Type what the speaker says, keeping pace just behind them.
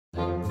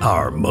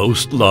Our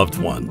most loved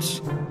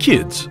ones,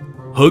 kids,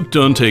 hooked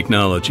on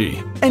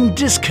technology and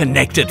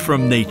disconnected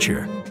from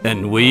nature.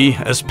 And we,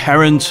 as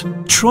parents,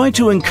 try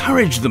to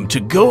encourage them to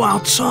go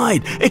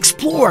outside,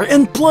 explore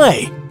and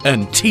play,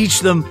 and teach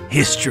them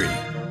history.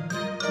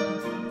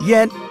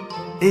 Yet,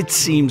 it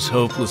seems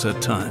hopeless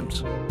at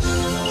times.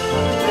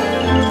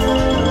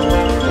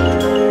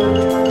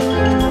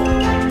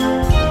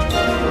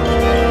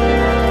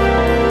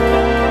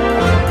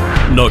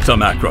 Nocta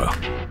Macro,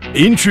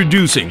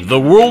 introducing the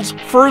world's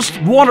first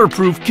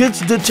waterproof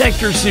kids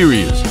detector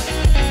series.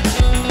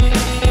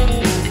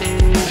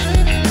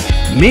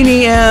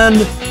 Mini and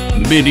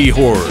Midi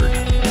Hoard.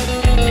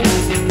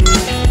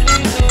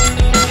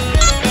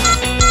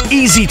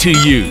 Easy to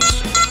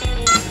use,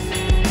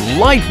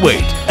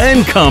 lightweight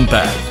and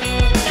compact.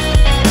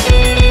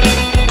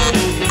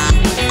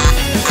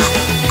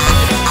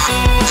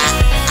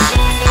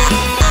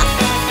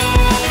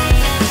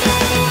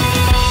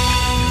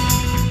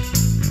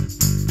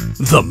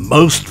 The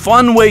most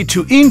fun way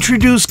to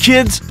introduce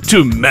kids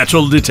to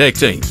metal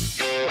detecting.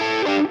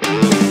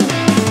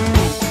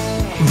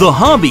 The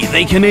hobby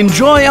they can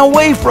enjoy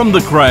away from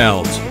the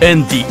crowds,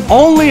 and the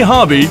only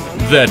hobby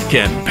that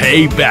can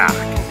pay back.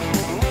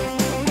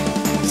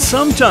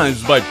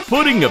 Sometimes by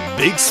putting a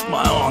big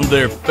smile on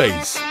their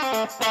face.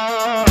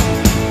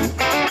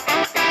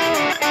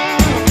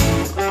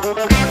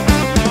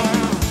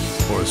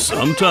 Or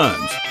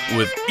sometimes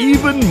with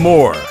even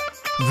more.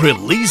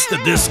 Release the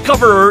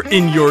discoverer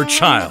in your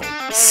child.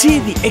 See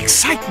the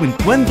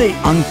excitement when they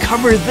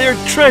uncover their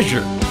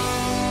treasure.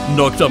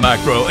 Nocta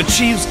Macro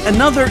achieves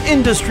another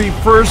industry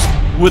first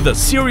with a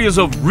series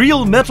of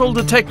real metal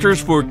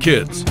detectors for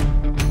kids.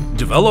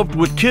 Developed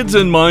with kids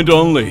in mind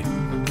only.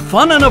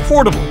 Fun and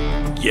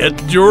affordable, yet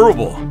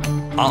durable.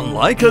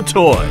 Unlike a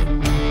toy.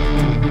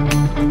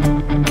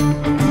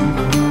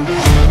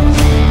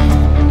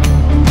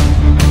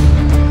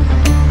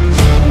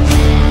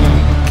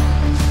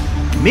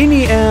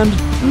 Mini and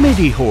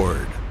Midi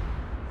Hoard.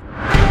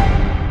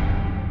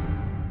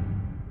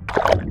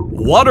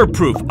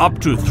 Waterproof up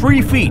to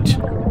 3 feet.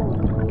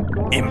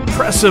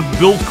 Impressive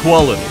build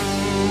quality.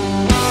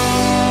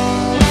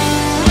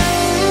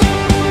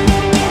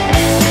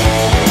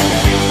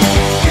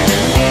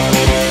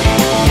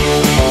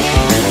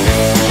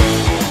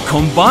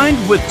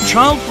 Combined with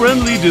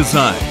child-friendly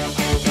design.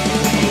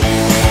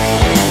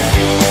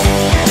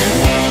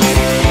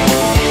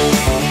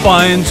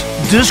 Finds,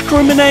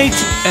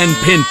 discriminates, and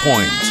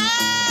pinpoints.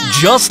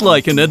 Just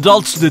like an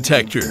adult's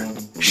detector.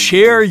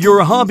 Share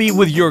your hobby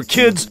with your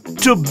kids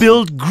to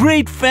build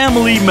great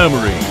family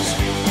memories.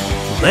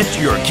 Let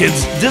your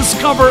kids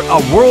discover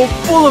a world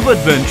full of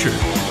adventure.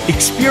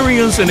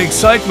 Experience and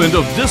excitement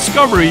of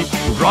discovery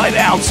right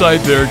outside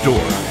their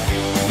door.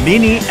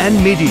 Mini and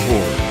Midi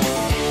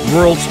Hoard.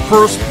 World's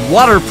first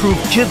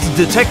waterproof kids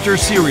detector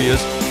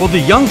series for the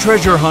young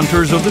treasure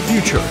hunters of the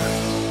future.